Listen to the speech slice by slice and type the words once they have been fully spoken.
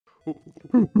Yo,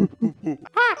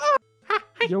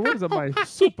 what is up, my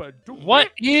super duper? What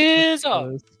is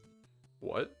up?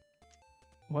 What?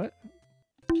 What?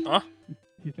 Huh?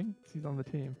 He thinks he's on the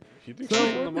team. He thinks So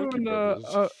he's on the we're Monkey doing,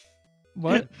 Brothers.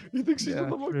 what? He thinks he's Yeah, on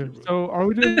the Monkey true. Brothers. So are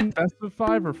we doing best of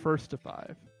 5 or first to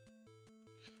 5?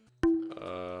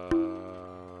 I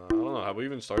don't know. Have we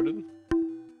even started?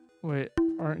 Wait,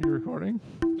 aren't you recording?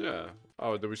 Yeah.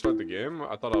 Oh, did we start the game?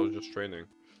 I thought I was just training.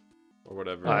 Or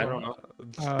whatever. I don't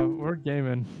know. We're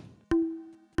gaming.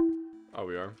 Oh,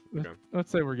 we are? Okay.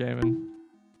 Let's say we're gaming.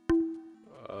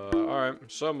 Alright.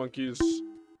 So, monkeys.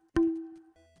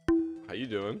 How you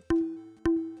doing?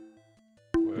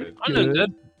 Wait. I'm doing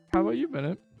good. How about you,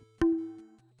 Bennett?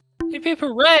 Hip hip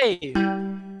hooray!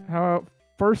 How about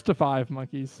first to 5,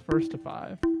 monkeys? First to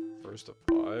 5. First to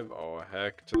 5? Oh,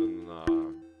 heck to the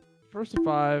nah. First to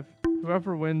 5.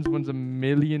 Whoever wins $1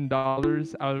 million out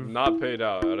of Not paid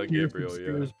out of Pierce Gabriel, yeah.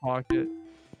 Spears' pocket.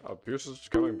 Oh, Pierce is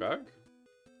coming back?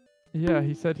 Yeah,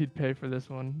 he said he'd pay for this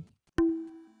one.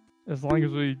 As long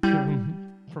as we give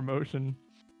him promotion.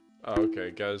 Oh,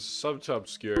 okay, guys. Sub to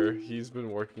Obscure. He's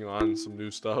been working on some new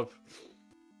stuff.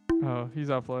 Oh, he's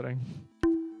uploading.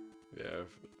 Yeah,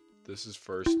 this is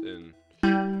first in.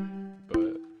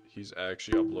 But he's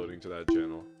actually uploading to that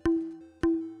channel.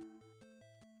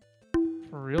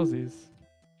 For realsies.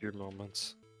 Your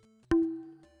moments.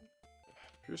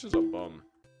 Pierce is a bum.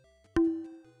 Can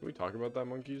we talk about that,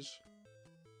 monkeys?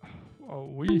 Oh,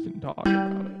 we can talk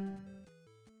about it.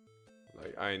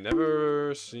 Like, I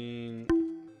never seen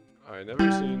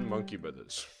Monkey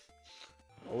Brothers.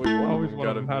 Always one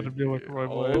of them had to be like Roy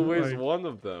Boy. Always Like, one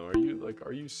of them.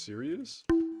 Are you serious?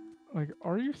 like,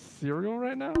 are you serial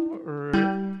right now? Or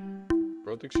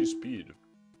Bro thinks he's Speed.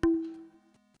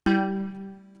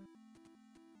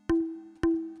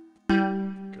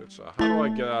 Good, so how do I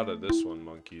get out of this one,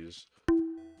 monkeys?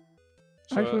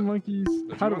 So, actually, monkeys,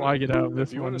 if how you do wanna- I get out of this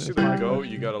If you one? want to see is the my goat,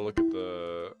 question. you gotta look at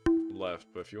the left.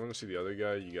 But if you want to see the other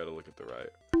guy, you gotta look at the right.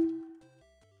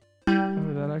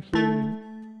 Oh, that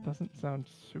actually doesn't sound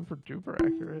super duper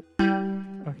accurate.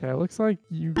 Okay, looks like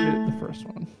you get the first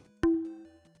one.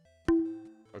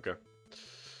 Okay.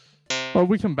 Oh,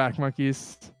 we come back,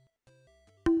 monkeys.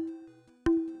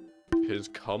 His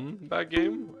comeback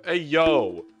game? Hey,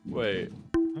 yo! Wait.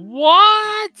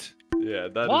 What? Yeah,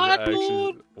 that is What,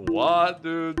 actually... What,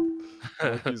 dude?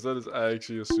 Monkeys, that is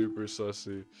actually a super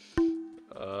sussy.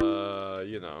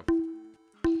 You know.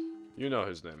 You know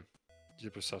his name.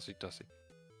 Super sussy dussy.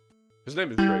 His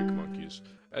name is Drake, monkeys.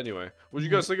 Anyway, what do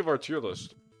you guys think of our tier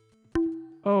list?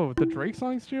 Oh, the Drake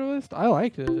songs tier list? I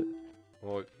liked it.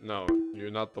 Well, no,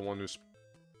 you're not the one who's...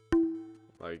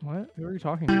 Like, What? Who are you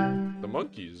talking to? the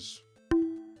monkeys.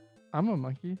 I'm a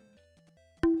monkey.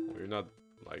 Well, you're not,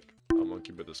 like, a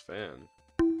Monkey Brothers fan.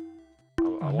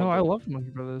 Oh, no, I love Monkey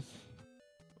Brothers.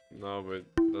 No, but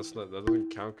that doesn't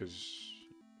count because...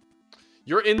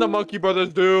 You're in the Monkey Brothers,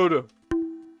 dude!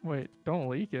 Wait, don't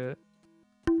leak it.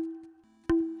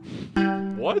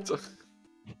 What?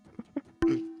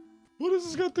 What does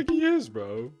this guy think he is,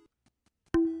 bro?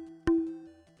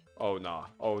 Oh, nah.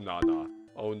 Oh, nah, nah.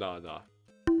 Oh, nah, nah.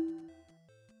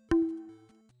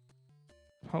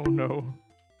 Oh no.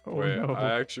 Oh Wait, no.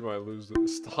 I actually might lose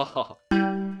this. Stop.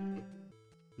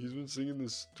 He's been singing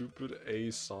this stupid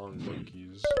A song,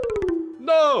 monkeys.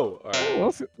 No! Alright.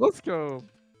 Oh, let's go.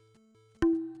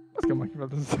 Let's go, Monkey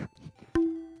Brothers.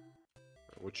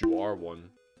 What you are one.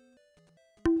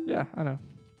 Yeah, I know.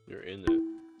 You're in it.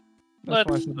 That's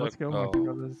why I Let's said let's go, go. Monkey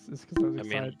Brothers. It's because I was I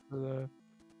mean- excited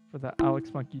for the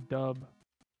Alex Monkey dub.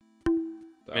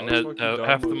 The And Alex Monkey Dub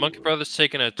have the was- Monkey Brothers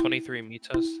taken a 23andMe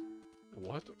test?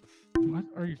 What? What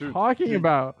are you Dude, talking dude.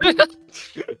 about?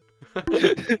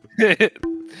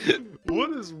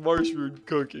 What is Marshman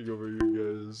cooking over here,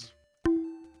 guys?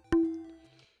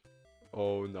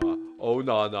 Oh nah. Oh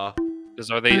nah nah.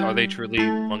 Are they truly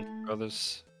Monkey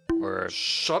Brothers? Or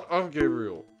Shut up,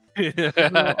 Gabriel. Bro,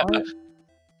 I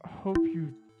hope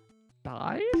you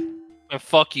died?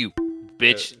 fuck you,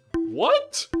 bitch.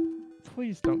 What?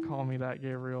 Please don't call me that,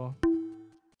 Gabriel.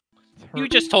 It's You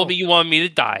just told me you wanted me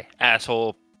to die,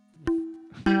 asshole.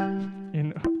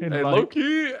 in Hey, like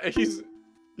Loki, he's.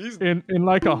 in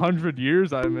like 100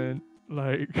 years. I meant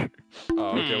like.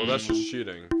 Oh, okay. Well, that's just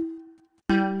cheating.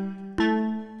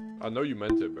 I know you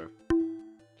meant it, bro.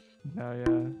 No,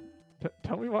 yeah.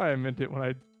 Tell me why I meant it when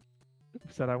I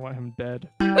said I want him dead.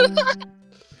 That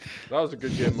was a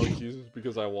good game, monkeys,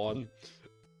 because I won.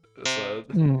 So,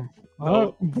 no.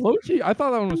 Loki, I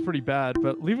thought that one was pretty bad,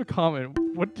 but leave a comment.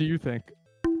 What do you think?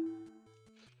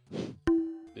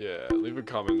 Yeah, leave a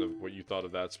comment of what you thought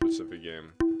of that specific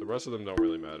game. The rest of them don't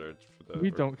really matter.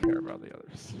 We don't care about the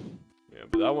others. Yeah,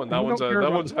 but that We don't care that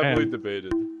about one's the heavily fans.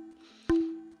 debated.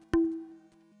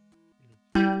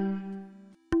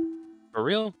 For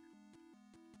real?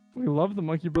 We love the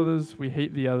Monkey Brothers. We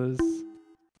hate the others.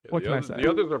 Yeah, What can I say? The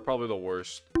others are probably the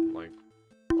worst, like,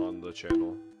 on the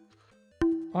channel.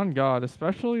 On God,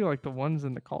 especially like the ones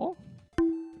in the call.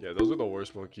 Yeah, those are the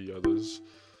worst monkey others.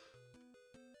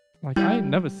 Like I ain't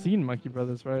never seen Monkey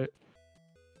Brothers, right?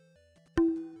 I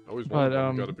always wanted But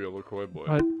one gotta be a LaCroix boy.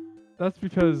 but that's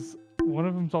because one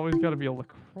of them's always got to be a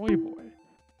LaCroix boy,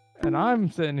 and I'm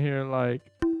sitting here like,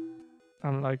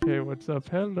 I'm like, hey, what's up?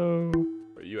 Hello.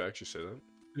 Wait, you actually say that?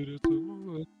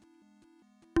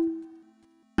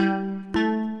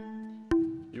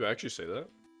 You actually say that?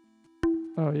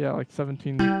 Oh yeah, like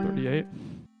 1738.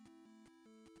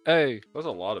 Hey, That's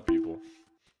a lot of people.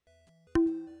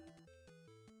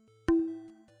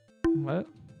 What?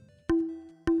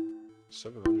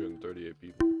 738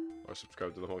 people are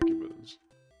subscribed to the Monkey Brothers.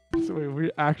 So wait,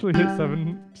 we actually hit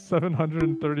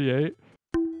 738.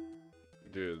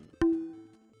 Dude,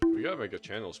 we gotta make a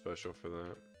channel special for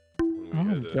that. When we Oh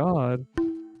hit my it. God,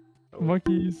 That would-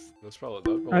 monkeys. That's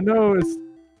probably. I know it's,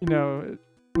 you know,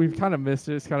 we've kind of missed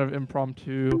it. It's kind of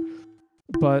impromptu,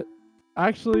 but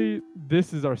actually,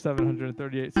 this is our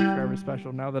 738 subscriber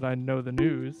special. Now that I know the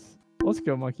news, let's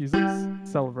go, monkeys. Let's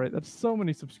celebrate. That's so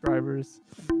many subscribers.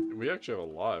 We actually have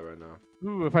a lot right now.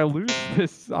 Ooh, if I lose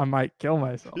this, I might kill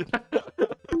myself.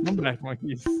 Come back,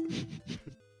 monkeys.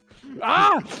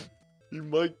 Ah! He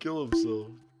might kill himself.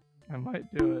 I might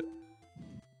do it.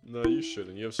 No, you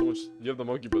shouldn't. You have so much. You have the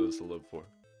Monkey Brothers to live for.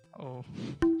 Oh.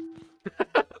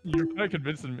 You're kind of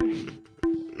convincing me.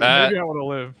 That- Maybe I want to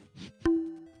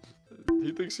live.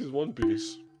 He thinks he's One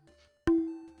Piece.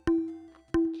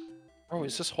 bro,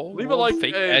 is this whole Leave a world like,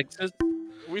 fake hey. exit?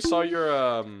 We saw your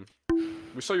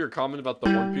comment about the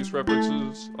One Piece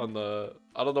references on the.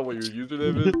 I don't know what your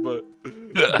username is,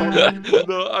 but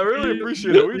no, I really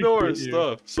appreciate it. We know our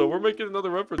stuff, so we're making another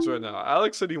reference right now.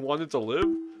 Alex said he wanted to live.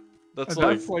 That's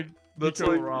like That's like that's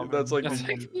Nico like Robin. that's like That's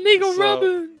the- like Nico so-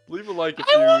 Robin. leave a like if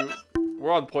you.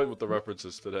 We're on point with the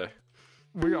references today.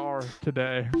 we are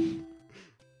today.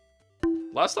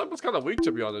 Last time was kind of weak,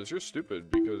 to be honest. You're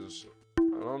stupid because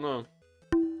I don't know.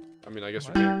 I mean, I guess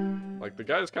we What? can't. Like the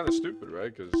guy is kind of stupid,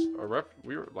 right? Because our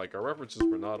references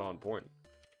were not on point.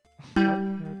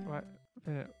 What?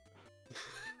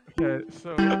 Okay,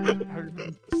 so have you heard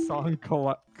the song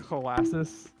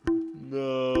Colossus?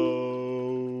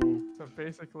 No. So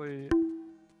basically,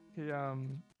 he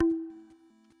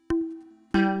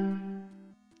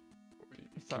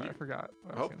Sorry, I forgot.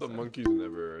 What I I was hope the gonna say. monkeys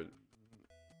never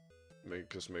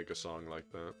make us make a song like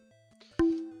that.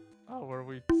 Oh, where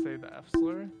we say the F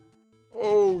slur?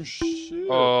 Oh shit!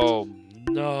 Oh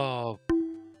no.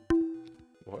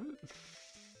 What?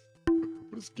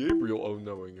 What is Gabriel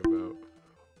knowing about?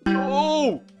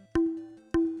 Oh!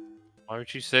 Why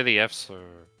would you say the F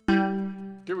slur?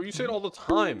 Gabriel, you say it all the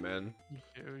time, man. You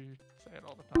do. You say it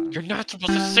all the time. You're not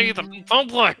supposed to say them in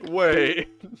public. Wait.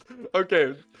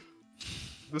 Okay.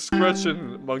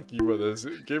 Discretion, monkey brothers.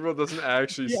 Gabriel doesn't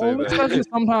actually He say only that. says it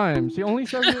sometimes. He only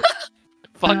says it.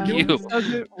 Fuck He you. only says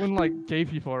it when like gay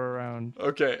people are around.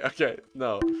 Okay,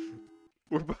 no.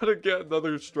 We're about to get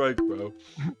another strike, bro.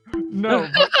 No,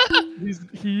 but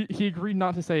he agreed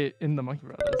not to say it in the Monkey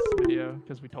Brothers video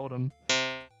because we told him.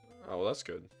 Oh, well, that's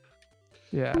good.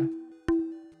 Yeah.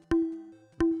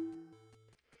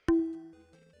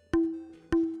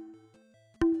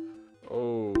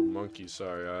 Oh, monkey,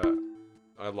 sorry.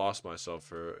 I lost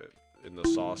myself in the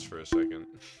sauce for a second.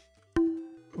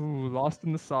 Ooh, lost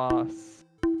in the sauce.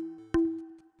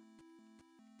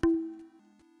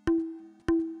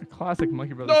 A classic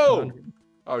Monkey Brothers. No! conundrum.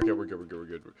 Okay, we're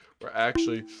good. We're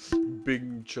actually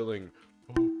big chilling.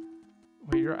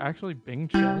 Wait, you're actually Bing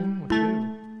chilling with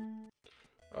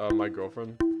who? My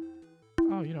girlfriend.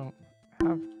 Oh, you don't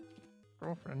have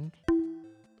girlfriend.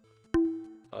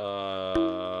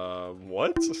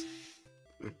 What?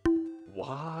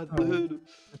 What, Oh. dude?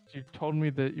 You told me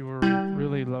that you were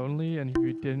really lonely, and if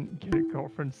you didn't get a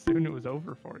girlfriend soon, it was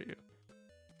over for you.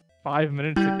 5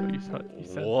 minutes ago, you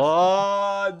said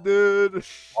What, dude?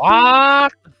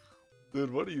 What?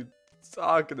 Dude, what are you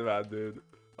talking about, dude?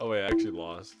 Oh wait, I actually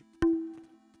lost.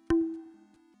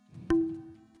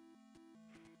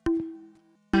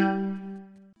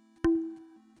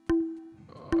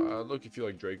 Look, you feel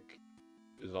like Drake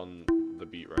is on the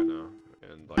beat right now,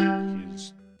 and like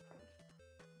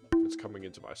it's coming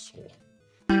into my soul.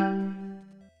 You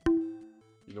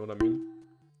know what I mean?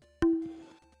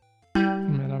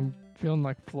 Man, I'm feeling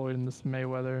like Floyd in this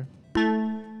Mayweather.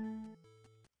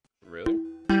 Really?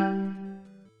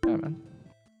 Yeah, man.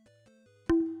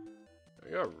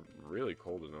 I got really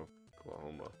cold in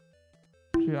Oklahoma.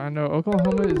 Dude, I know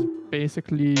Oklahoma is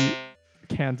basically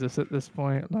Kansas at this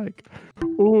point. Like,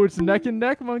 ooh, it's neck and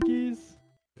neck, monkeys.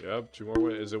 Yep, 2 more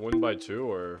wins. Is it win by 2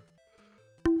 or?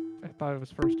 I thought it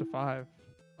was first to 5.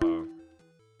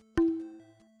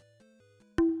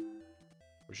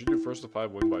 We should do first to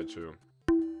 5, win by 2.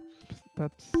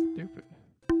 That's stupid.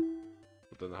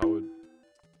 But then how would?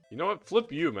 You know what?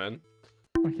 Flip you, man.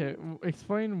 Okay,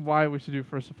 explain why we should do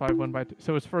first to 5, 1 by 2.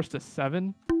 So it's first to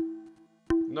 7.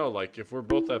 No, like if we're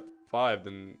both at 5,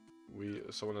 then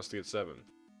someone has to get 7.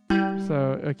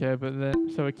 So okay, but then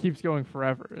so it keeps going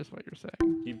forever, is what you're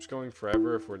saying. Keeps going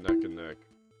forever if we're neck and neck.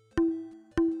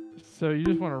 So you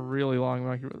just want a really long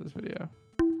Monkey Brothers video.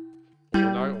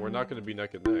 We're not gonna be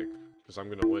neck and neck because I'm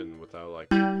gonna win without like.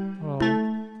 Well,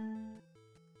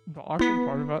 the awkward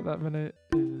part about that minute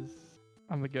is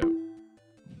I'm the GOAT.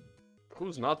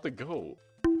 Who's not the GOAT?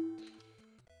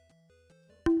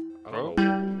 I don't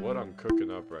know what I'm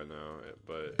cooking up right now,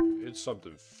 but it's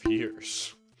something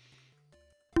fierce.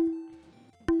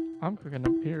 I'm cooking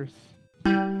up Pierce.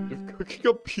 You're cooking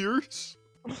up Pierce?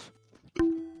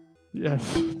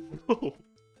 Yes. No.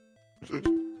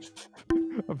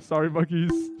 I'm sorry,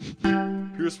 monkeys.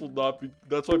 Pierce will not be.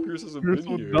 That's why Pierce hasn't Pierce been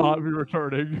will here. not be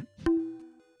returning.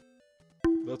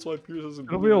 That's why Pierce hasn't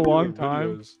It'll been be a in the long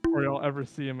time videos. before you'll ever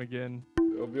see him again.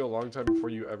 It'll be a long time before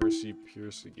you ever see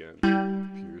Pierce again.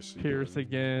 Pierce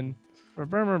again. Brr,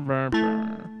 brr, brr, brr,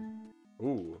 brr.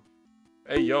 Ooh.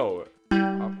 Hey, yo.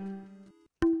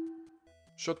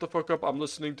 Shut the fuck up. I'm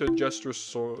listening to gesture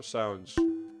sounds.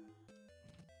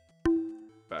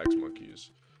 Bags,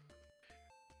 monkeys.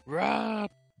 Rob.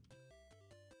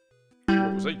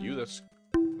 Wait, was that you?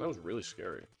 That was really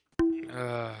scary.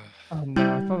 Oh no,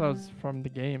 I thought that was from the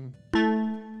game.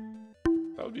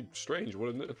 That would be strange,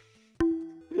 wouldn't it?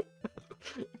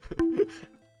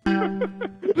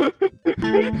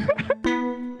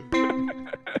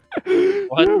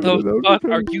 What the fuck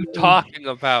are you talking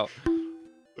about?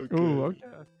 Okay. Oh, okay.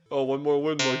 Oh, one more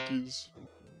win, monkeys.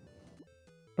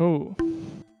 Oh.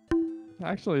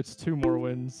 Actually, it's 2 more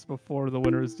wins before the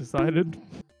winner is decided.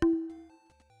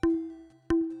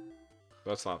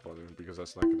 That's not funny because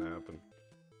that's not gonna happen.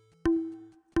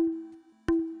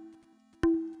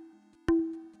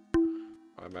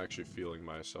 I'm actually feeling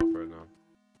myself right now,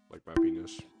 like my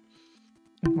penis.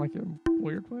 In like a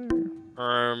weird way.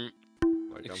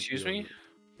 Like Excuse me?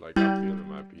 Like I'm feeling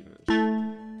my penis.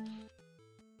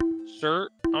 Sir,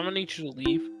 I'm gonna need you to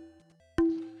leave.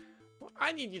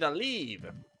 I need you to leave.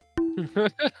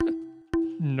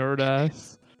 Nerd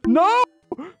ass. No!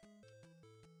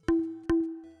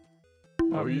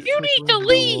 Oh, You need to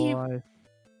leave!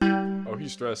 Oh,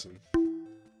 he's stressing.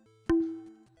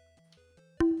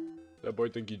 That boy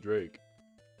think he Drake.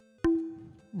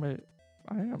 Wait,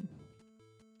 I am.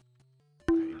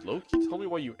 Hey, Loki, tell me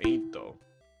why you ain't though.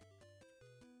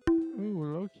 Ooh,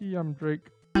 low-key, I'm Drake.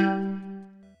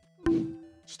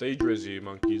 Stay drizzy,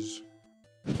 monkeys.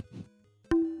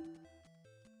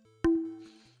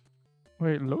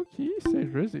 Wait, low-key? Say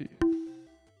Drizzy.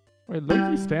 Wait,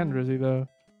 low-key stand Drizzy, though.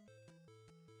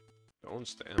 Don't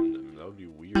stand him. That would be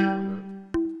weird,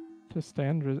 wouldn't Just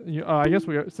stand Drizzy. I guess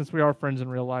since we are friends in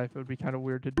real life, it would be kind of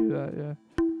weird to do that, yeah.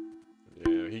 it?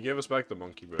 Yeah, he gave us back the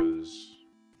Monkey Brothers.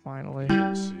 Finally.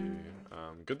 Let's see.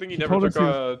 Good thing he never told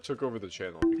us took over the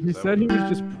channel. He because that said he would've-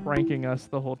 was just pranking us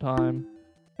the whole time,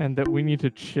 and that we need to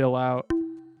chill out.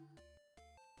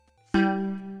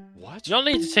 What? Y'all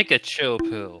need to take a chill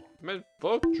pill. Man,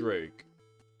 fuck Drake.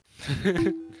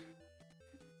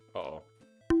 Uh-oh.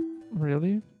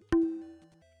 Really?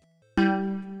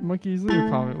 Monkeys, leave a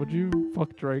comment. Would you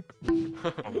fuck Drake?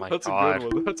 Oh my That's God. a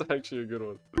good one. That's actually a good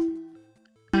one.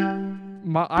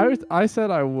 I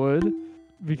said I would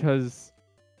because,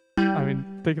 I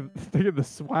mean, think of the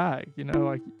swag, you know,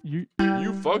 like you.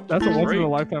 You fucked That's a Drake. once in a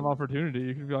lifetime opportunity.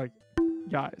 You could be like,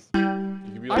 guys, You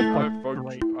could be I like, fucked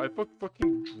Drake. I fucked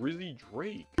fucking Drizzy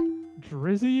Drake.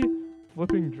 Drizzy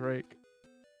flipping Drake.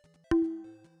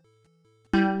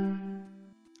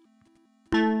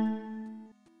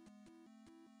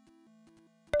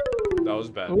 That was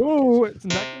bad. Oh, monkeys. it's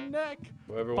neck and neck.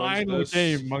 Whoever wants Final this,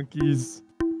 game, monkeys.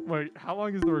 Wait, how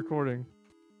long is the recording?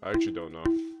 I actually don't know.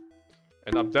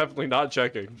 And I'm definitely not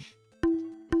checking.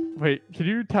 Wait, can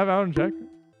you tab out and check?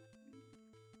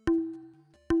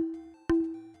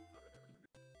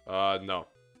 No.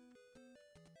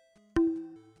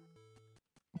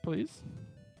 Please.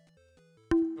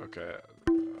 Okay.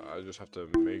 I just have to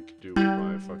make do with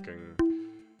my fucking...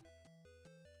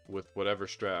 with whatever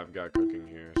strat I've got cooking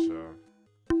here, so...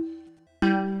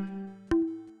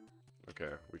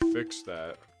 Okay, we fixed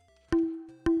that.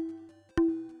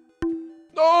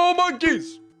 No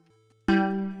monkeys!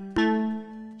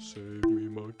 Save me,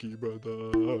 monkey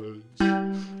brothers.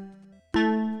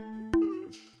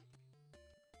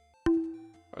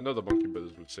 I know the monkey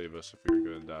brothers would save us if we were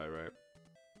gonna die, right?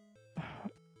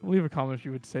 Leave a comment if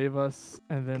you would save us,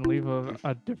 and then leave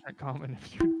a different comment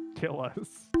if you would kill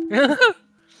us.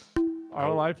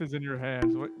 Our life is in your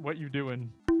hands. What you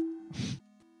doing?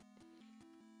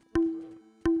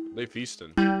 They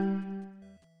feasting.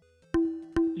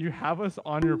 You have us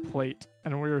on your plate,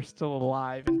 and we are still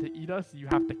alive. And to eat us, you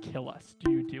have to kill us.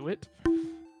 Do you do it,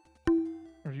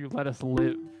 or do you let us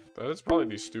live? That is probably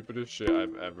the stupidest shit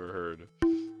I've ever heard.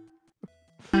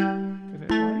 Why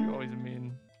are you always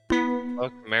mean?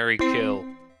 Fuck, marry, kill.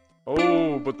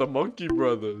 Oh, but the monkey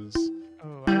brothers.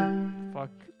 Oh, I'd fuck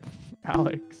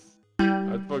Alex.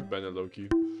 I'd fuck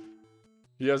Beneloki.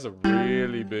 He has a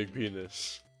really big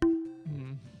penis.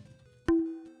 Hmm.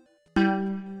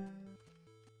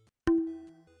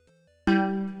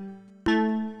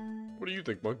 What do you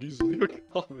think, monkeys? Leave a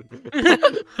comment.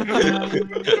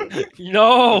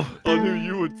 No! On who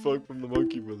you would fuck from the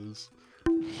monkey brothers.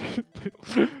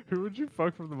 Who would you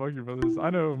fuck from the Monkey Brothers?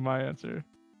 I know my answer.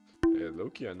 Hey,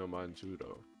 Loki, I know mine too,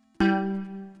 though.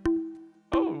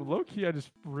 Oh, low-key, I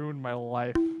just ruined my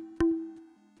life.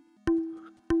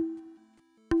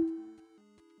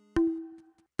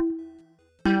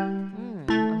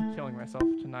 I'm killing myself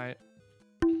tonight.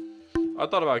 I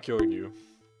thought about killing you.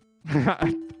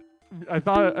 I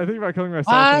think about killing myself,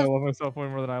 What? and I love myself way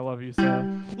more than I love you,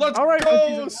 so. Let's All right, go!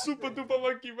 monkeys. Super duper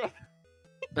monkey brother.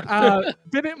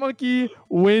 Bennett Monkey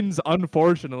wins,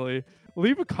 unfortunately.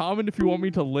 Leave a comment if you want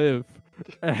me to live.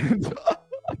 And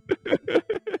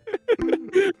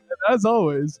as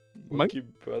always, Monkey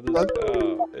brothers.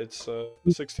 It's a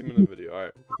 60-minute video. All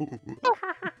right.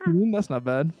 that's not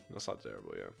bad. That's not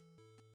terrible, yeah.